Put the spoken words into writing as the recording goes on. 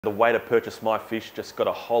The way to purchase my fish just got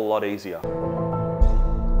a whole lot easier.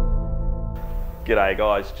 G'day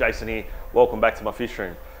guys, Jason here. Welcome back to my fish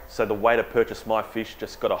room. So the way to purchase my fish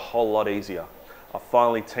just got a whole lot easier. I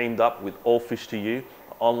finally teamed up with All Fish to You,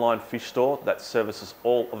 an online fish store that services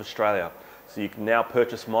all of Australia. So you can now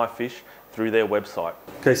purchase my fish through their website.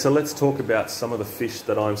 Okay, so let's talk about some of the fish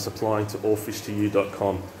that I'm supplying to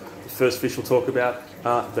allfishtoyou.com. The first fish we'll talk about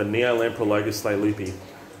are the Neolamprologus leleupi.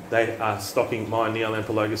 They are stocking my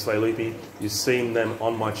Neolamprologus leleupi. You've seen them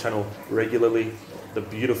on my channel regularly. The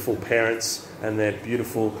beautiful parents and their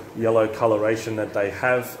beautiful yellow coloration that they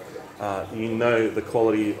have. You know the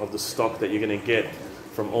quality of the stock that you're going to get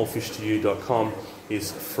from allfishtoyou.com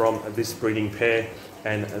is from this breeding pair,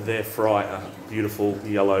 and their fry are beautiful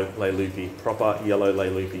yellow leleupi, proper yellow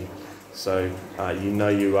leleupi. So you know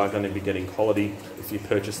you are going to be getting quality if you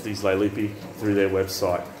purchase these leleupi through their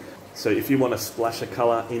website. So if you want to splash a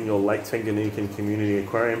colour in your Lake Tanganyikan community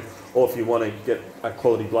aquarium, or if you want to get a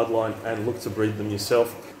quality bloodline and look to breed them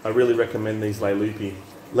yourself, I really recommend these leleupi.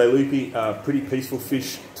 Leleupi are pretty peaceful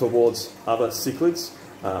fish towards other cichlids,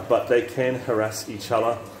 but they can harass each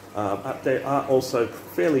other. They are also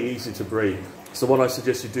fairly easy to breed. So what I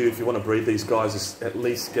suggest you do if you want to breed these guys is at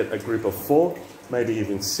least get a group of 4, maybe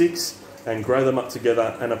even 6, and grow them up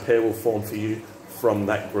together, and a pair will form for you from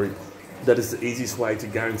that group. That is the easiest way to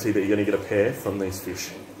guarantee that you're going to get a pair from these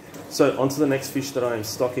fish. So on to the next fish that I am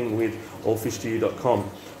stocking with allfishtoyou.com.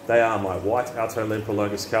 They are my white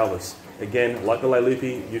Altolamprologus calvus. Again, like the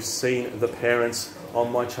leleupi, you've seen the parents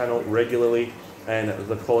on my channel regularly and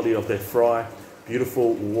the quality of their fry.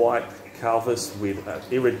 Beautiful white calvus with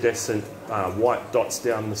iridescent white dots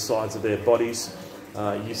down the sides of their bodies.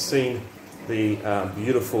 You've seen the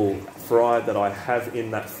beautiful fry that I have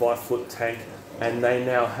in that 5-foot tank, and they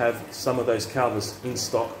now have some of those calvus in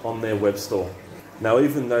stock on their web store. Now,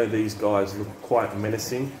 even though these guys look quite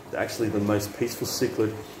menacing, they're actually the most peaceful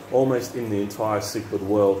cichlid almost in the entire cichlid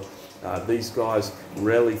world. These guys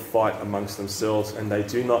rarely fight amongst themselves, and they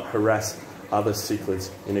do not harass other cichlids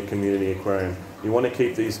in a community aquarium. You want to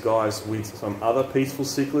keep these guys with some other peaceful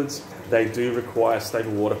cichlids. They do require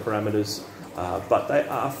stable water parameters, but they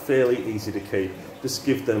are fairly easy to keep. Just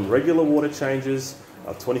give them regular water changes,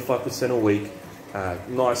 25% a week,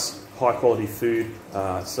 nice high quality food,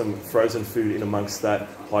 some frozen food in amongst that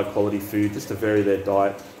high quality food just to vary their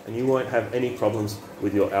diet, and you won't have any problems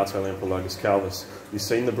with your Altolamprologus calvus. You've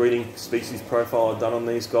seen the breeding species profile I've done on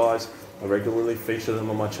these guys. I regularly feature them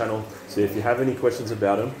on my channel, so if you have any questions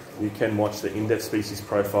about them, you can watch the in-depth species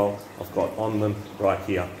profile I've got on them right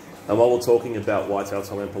here. And while we're talking about white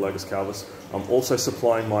Altolamprologus calvus, I'm also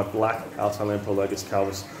supplying my black Altolamprologus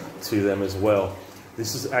calvus to them as well.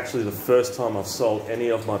 This is actually the first time I've sold any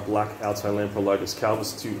of my black Altolamprologus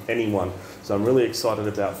calvus to anyone. So I'm really excited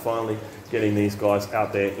about finally getting these guys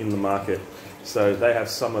out there in the market. So they have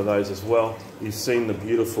some of those as well. You've seen the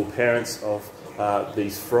beautiful parents of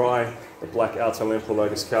these fry. The black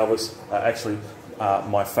Altolamprologus calvus are actually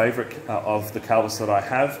my favourite of the calvus that I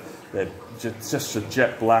have. They're just a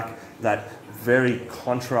jet black, that very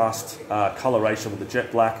contrast coloration with the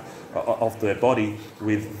jet black of their body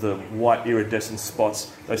with the white iridescent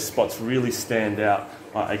spots. Those spots really stand out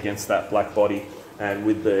against that black body, and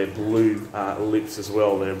with their blue lips as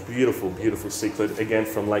well. They're beautiful, beautiful cichlid, again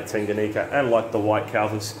from Lake Tanganyika, and like the white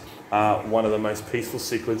calvus, one of the most peaceful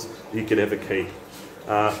cichlids you could ever keep.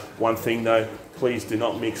 One thing though, please do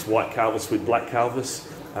not mix white calvus with black calvus.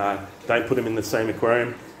 Don't put them in the same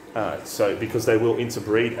aquarium, because they will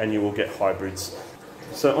interbreed and you will get hybrids.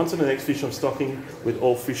 So on to the next fish I'm stocking with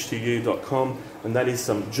allfishtoyou.com, and that is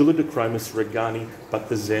some Julidochromis regani, but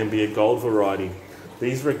the Zambia Gold variety.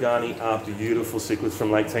 These regani are beautiful cichlids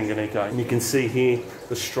from Lake Tanganyika, and you can see here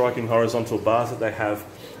the striking horizontal bars that they have,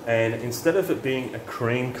 and instead of it being a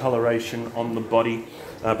cream coloration on the body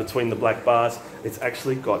between the black bars, it's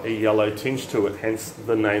actually got a yellow tinge to it, hence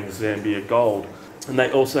the name Zambia Gold. And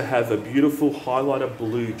they also have a beautiful highlighter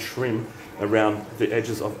blue trim around the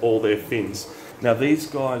edges of all their fins. Now these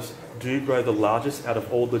guys do grow the largest out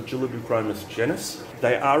of all the Julidochromis genus.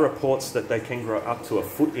 There are reports that they can grow up to 1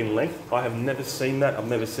 foot in length. I have never seen that. I've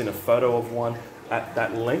never seen a photo of one at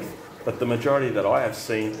that length, but the majority that I have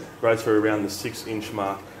seen grows for around the 6-inch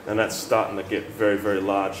mark, and that's starting to get very, very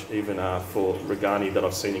large even for regani that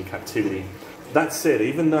I've seen in captivity. That said,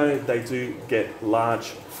 even though they do get large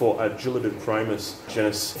for a Julidochromis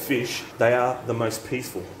genus fish, they are the most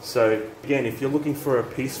peaceful. So again, if you're looking for a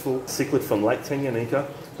peaceful cichlid from Lake Tanganyika,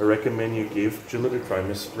 I recommend you give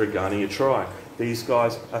Julidochromis regani a try. These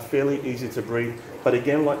guys are fairly easy to breed, but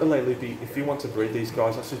again, like the leleupi, if you want to breed these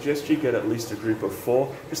guys, I suggest you get at least a group of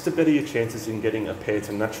 4, just to better your chances in getting a pair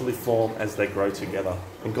to naturally form as they grow together.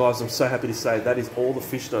 And guys, I'm so happy to say that is all the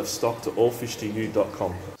fish that I've stocked to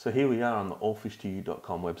allfishtoyou.com. So here we are on the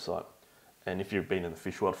allfishtoyou.com website. And if you've been in the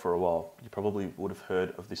fish world for a while, you probably would have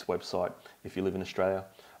heard of this website if you live in Australia.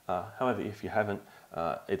 However, if you haven't,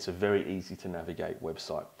 it's a very easy to navigate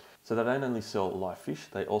website. So they don't only sell live fish,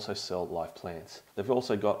 they also sell live plants. They've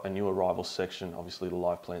also got a new arrival section, obviously the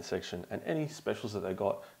live plant section, and any specials that they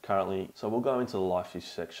got currently. So we'll go into the live fish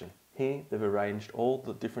section. Here, they've arranged all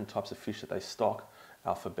the different types of fish that they stock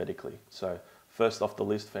alphabetically. So first off the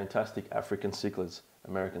list, fantastic African cichlids,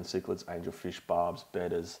 American cichlids, angelfish, barbs,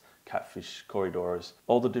 bedders, catfish, corridoras.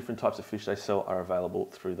 All the different types of fish they sell are available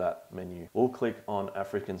through that menu. We'll click on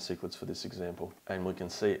African cichlids for this example, and we can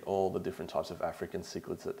see all the different types of African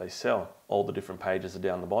cichlids that they sell. All the different pages are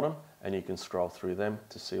down the bottom, and you can scroll through them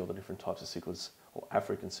to see all the different types of cichlids or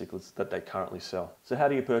African cichlids that they currently sell. So how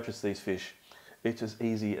do you purchase these fish? It's as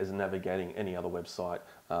easy as navigating any other website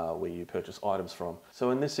where you purchase items from. So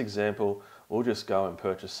in this example, we'll just go and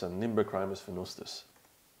purchase some Julidochromis venustus.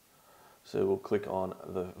 So we'll click on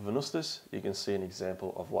the venustus. You can see an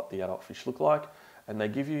example of what the adult fish look like, and they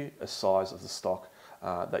give you a size of the stock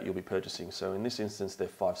that you'll be purchasing. So in this instance, they're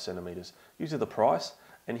 5 centimeters. Usually the price,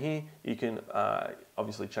 and here you can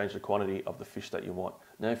obviously change the quantity of the fish that you want.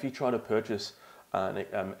 Now, if you try to purchase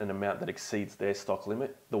an amount that exceeds their stock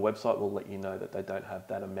limit, the website will let you know that they don't have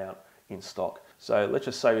that amount in stock. So let's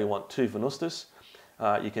just say we want 2 venustus.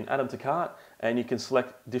 You can add them to cart, and you can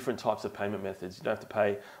select different types of payment methods. You don't have to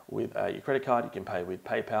pay with your credit card, you can pay with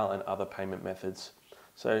PayPal and other payment methods.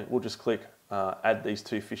 So we'll just click add these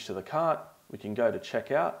 2 fish to the cart. We can go to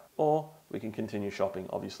checkout, or we can continue shopping,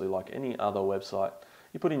 obviously like any other website.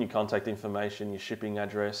 You put in your contact information, your shipping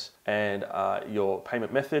address, and your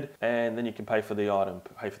payment method, and then you can pay for the item,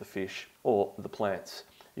 pay for the fish or the plants.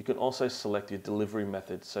 You can also select your delivery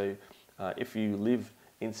method. So if you live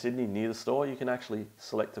in Sydney near the store, you can actually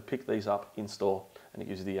select to pick these up in store, and it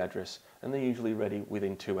gives you the address, and they're usually ready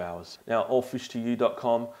within 2 hours. Now,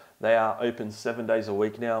 allfishtoyou.com, they are open 7 days a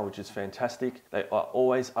week now, which is fantastic. They are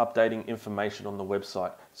always updating information on the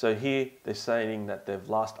website. So here they're saying that they've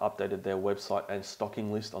last updated their website and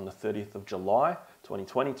stocking list on the 30th of July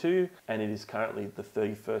 2022, and it is currently the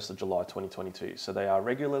 31st of July 2022. So they are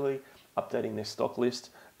regularly updating their stock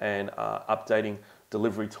list and updating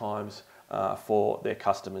delivery times for their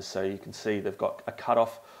customers. So you can see they've got a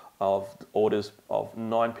cutoff of orders of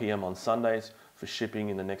 9 PM on Sundays for shipping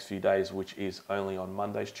in the next few days, which is only on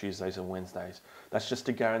Mondays, Tuesdays and Wednesdays. That's just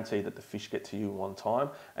to guarantee that the fish get to you on time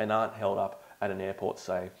and aren't held up at an airport,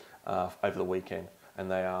 say, over the weekend. And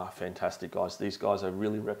they are fantastic guys. These guys are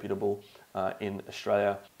really reputable in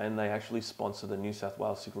Australia, and they actually sponsor the New South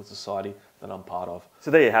Wales Cichlid Society that I'm part of. So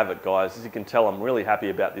there you have it, guys. As you can tell, I'm really happy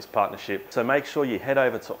about this partnership. So make sure you head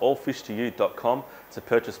over to allfishtoyou.com to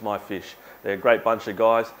purchase my fish. They're a great bunch of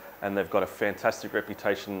guys, and they've got a fantastic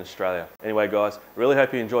reputation in Australia. Anyway, guys, really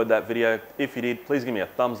hope you enjoyed that video. If you did, please give me a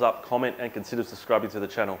thumbs up, comment, and consider subscribing to the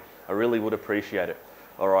channel. I really would appreciate it.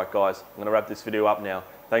 All right, guys, I'm gonna wrap this video up now.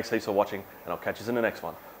 Thanks heaps for watching, and I'll catch you in the next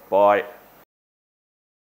one. Bye.